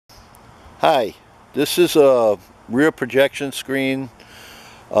Hi, this is a rear projection screen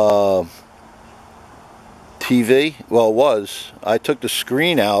TV. Well, it was. I took the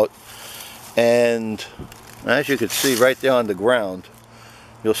screen out, and as you can see right there on the ground,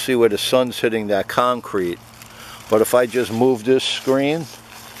 you'll see where the sun's hitting that concrete. But if I just move this screen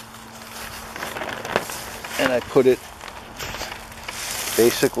and I put it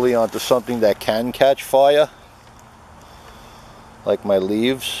basically onto something that can catch fire, like my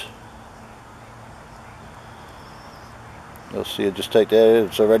leaves, you'll see it just take that.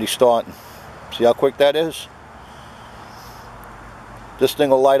 It's already starting. See how quick that is? This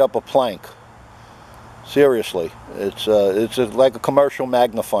thing will light up a plank. Seriously, it's like a commercial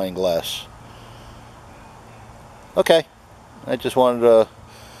magnifying glass. Okay, I just wanted to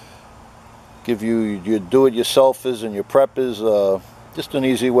give you your do-it-yourselfers and your preppers just an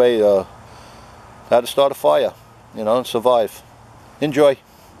easy way how to start a fire, and survive. Enjoy.